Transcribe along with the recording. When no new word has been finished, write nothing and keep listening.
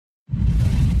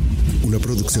una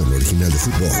producción original de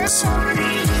Footbox.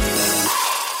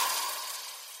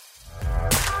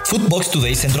 Footbox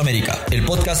Today Centroamérica, el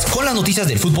podcast con las noticias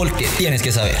del fútbol que tienes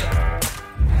que saber.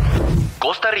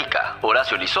 Costa Rica,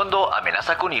 Horacio Elizondo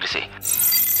amenaza con irse.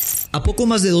 A poco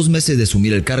más de 2 meses de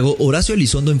asumir el cargo, Horacio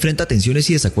Elizondo enfrenta tensiones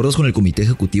y desacuerdos con el Comité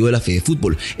Ejecutivo de la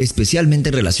Fedefútbol, especialmente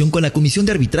en relación con la Comisión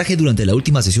de Arbitraje durante la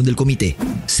última sesión del comité.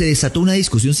 Se desató una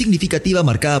discusión significativa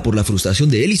marcada por la frustración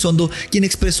de Elizondo, quien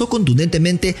expresó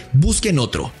contundentemente «busquen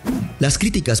otro». Las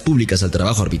críticas públicas al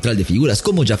trabajo arbitral de figuras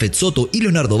como Jafet Soto y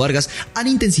Leonardo Vargas han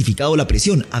intensificado la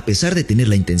presión a pesar de tener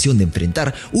la intención de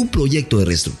enfrentar un proyecto de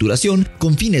reestructuración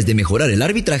con fines de mejorar el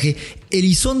arbitraje.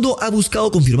 Elizondo ha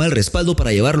buscado confirmar el respaldo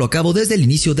para llevarlo a cabo desde el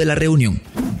inicio de la reunión.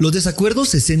 Los desacuerdos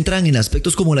se centran en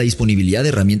aspectos como la disponibilidad de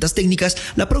herramientas técnicas,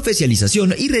 la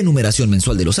profesionalización y remuneración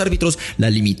mensual de los árbitros,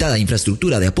 la limitada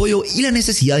infraestructura de apoyo y la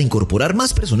necesidad de incorporar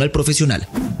más personal profesional.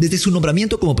 Desde su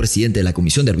nombramiento como presidente de la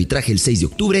Comisión de Arbitraje el 6 de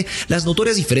octubre, las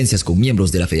notorias diferencias con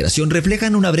miembros de la federación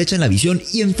reflejan una brecha en la visión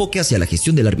y enfoque hacia la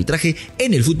gestión del arbitraje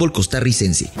en el fútbol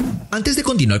costarricense. Antes de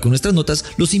continuar con nuestras notas,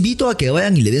 los invito a que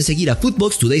vayan y le den seguir a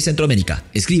Footbox Today Centroamérica.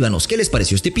 Escríbanos qué les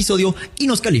pareció este episodio y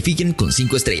nos califiquen con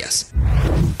 5 estrellas.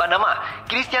 Panamá,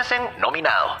 Christianssen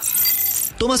nominado.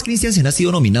 Christianssen ha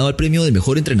sido nominado al premio del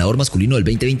mejor entrenador masculino del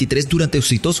 2023 durante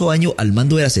su exitoso año al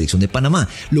mando de la selección de Panamá.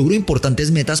 Logró importantes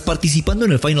metas participando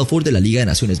en el Final Four de la Liga de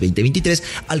Naciones 2023,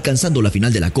 alcanzando la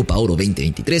final de la Copa Oro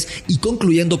 2023 y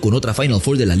concluyendo con otra Final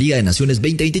Four de la Liga de Naciones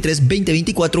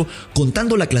 2023-2024,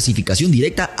 contando la clasificación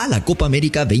directa a la Copa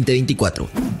América 2024.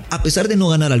 A pesar de no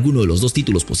ganar alguno de los 2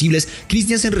 títulos posibles,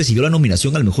 Christianssen recibió la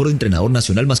nominación al mejor entrenador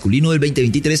nacional masculino del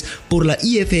 2023 por la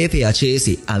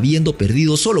IFFHS, habiendo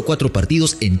perdido solo 4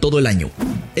 partidos en todo el año.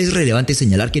 Es relevante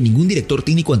señalar que ningún director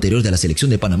técnico anterior de la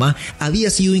selección de Panamá había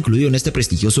sido incluido en este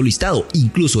prestigioso listado.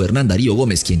 Incluso Hernán Darío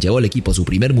Gómez, quien llevó al equipo a su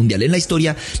primer mundial en la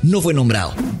historia, no fue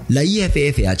nombrado. La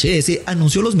IFFHS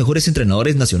anunció los mejores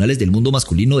entrenadores nacionales del mundo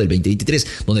masculino del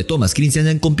 2023, donde Thomas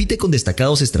Christianssen compite con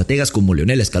destacados estrategas como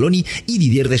Lionel Scaloni y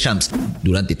Didier Deschamps.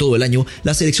 Durante todo el año,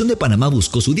 la selección de Panamá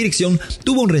buscó su dirección,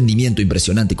 tuvo un rendimiento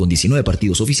impresionante con 19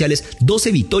 partidos oficiales,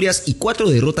 12 victorias y 4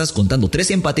 derrotas, contando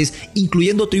 3 empates,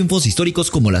 incluyendo triunfos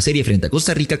históricos como la serie frente a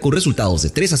Costa Rica con resultados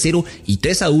de 3-0 y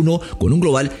 3-1 con un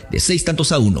global de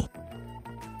 6-1.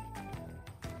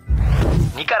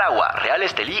 Nicaragua, Real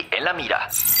Estelí en la mira.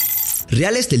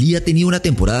 Real Estelí ha tenido una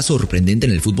temporada sorprendente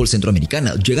en el fútbol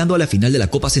centroamericano, llegando a la final de la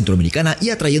Copa Centroamericana y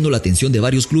atrayendo la atención de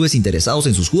varios clubes interesados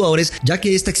en sus jugadores, ya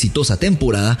que esta exitosa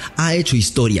temporada ha hecho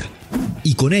historia.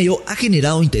 Y con ello ha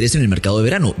generado interés en el mercado de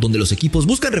verano, donde los equipos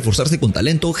buscan reforzarse con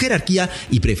talento, jerarquía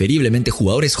y preferiblemente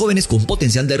jugadores jóvenes con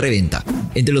potencial de reventa.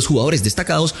 Entre los jugadores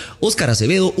destacados, Óscar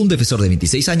Acevedo, un defensor de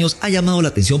 26 años, ha llamado la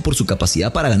atención por su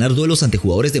capacidad para ganar duelos ante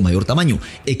jugadores de mayor tamaño.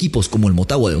 Equipos como el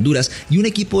Motagua de Honduras y un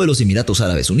equipo de los Emiratos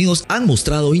Árabes Unidos han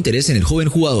mostrado interés en el joven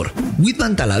jugador.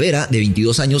 Whitman Talavera, de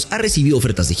 22 años, ha recibido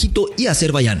ofertas de Egipto y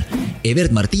Azerbaiyán.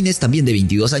 Ebert Martínez, también de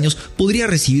 22 años, podría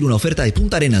recibir una oferta de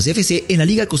Punta Arenas FC en la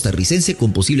Liga Costarricense,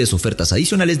 con posibles ofertas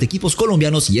adicionales de equipos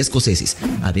colombianos y escoceses.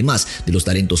 Además de los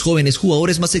talentos jóvenes,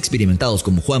 jugadores más experimentados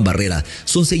como Juan Barrera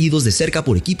son seguidos de cerca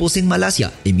por equipos en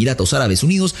Malasia, Emiratos Árabes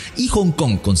Unidos y Hong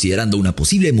Kong, considerando una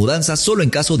posible mudanza solo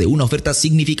en caso de una oferta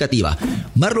significativa.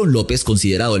 Marlon López,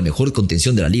 considerado el mejor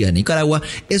contención de la Liga de Nicaragua,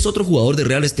 es otro jugador de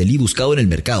Real Estelí buscado en el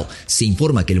mercado. Se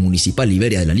informa que el Municipal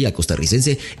Liberia de la Liga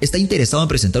Costarricense está interesado en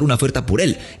presentar una oferta por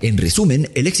él. En resumen,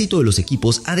 el éxito de los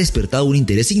equipos ha despertado un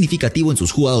interés significativo en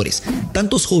sus jugadores,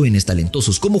 tantos jóvenes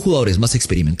talentosos como jugadores más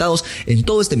experimentados en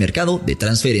todo este mercado de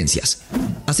transferencias.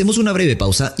 Hacemos una breve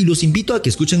pausa y los invito a que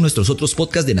escuchen nuestros otros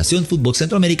podcasts de Nación Fútbol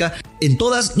Centroamérica en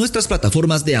todas nuestras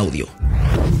plataformas de audio.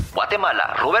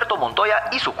 Guatemala, Roberto Montoya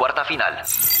y su cuarta final.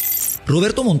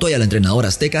 Roberto Montoya, el entrenador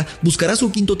azteca, buscará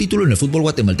su 5º título en el fútbol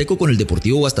guatemalteco con el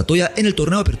Deportivo Guastatoya en el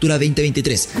torneo Apertura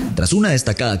 2023. Tras una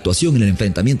destacada actuación en el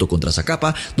enfrentamiento contra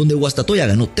Zacapa, donde Guastatoya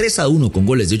ganó 3-1 con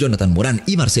goles de Jonathan Morán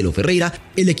y Marcelo Ferreira,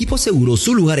 el equipo aseguró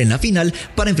su lugar en la final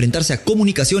para enfrentarse a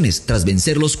Comunicaciones tras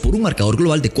vencerlos por un marcador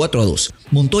global de 4-2.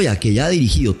 Montoya, que ya ha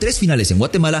dirigido 3 finales en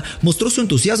Guatemala, mostró su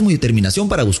entusiasmo y determinación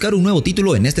para buscar un nuevo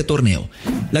título en este torneo.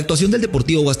 La actuación del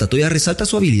Deportivo Guastatoya resalta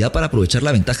su habilidad para aprovechar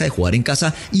la ventaja de jugar en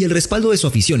casa y el respaldo de su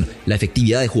afición. La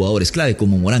efectividad de jugadores clave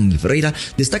como Morán y Ferreira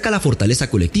destaca la fortaleza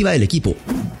colectiva del equipo.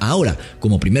 Ahora,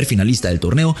 como primer finalista del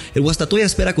torneo, el Guastatoya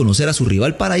espera conocer a su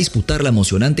rival para disputar la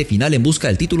emocionante final en busca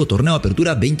del título Torneo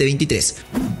Apertura 2023.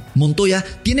 Montoya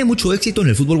tiene mucho éxito en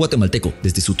el fútbol guatemalteco,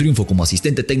 desde su triunfo como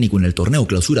asistente técnico en el torneo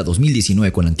Clausura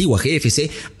 2019 con la antigua GFC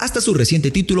hasta su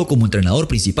reciente título como entrenador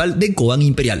principal de Cobán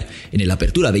Imperial en el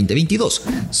Apertura 2022.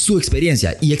 Su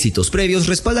experiencia y éxitos previos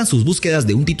respaldan sus búsquedas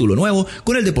de un título nuevo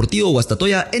con el Deportivo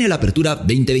Guastatoya en el Apertura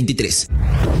 2023.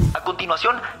 A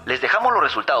continuación, les dejamos los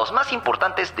resultados más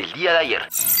importantes del día de ayer.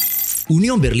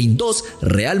 Unión Berlín 2,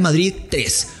 Real Madrid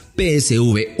 3.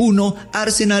 PSV 1,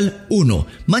 Arsenal 1,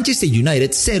 Manchester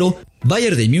United 0,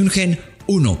 Bayern de München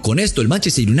 1. Con esto el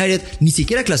Manchester United ni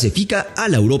siquiera clasifica a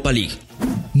la Europa League.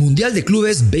 Mundial de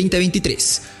Clubes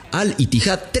 2023. Al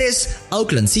Ittihad 3,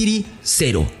 Auckland City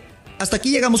 0. Hasta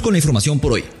aquí llegamos con la información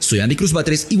por hoy. Soy Andy Cruz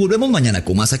Batres y volvemos mañana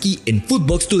con más aquí en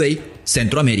Footbox Today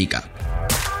Centroamérica.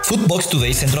 Footbox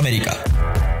Today Centroamérica.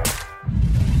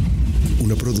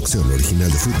 Una producción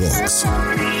original de Footbox.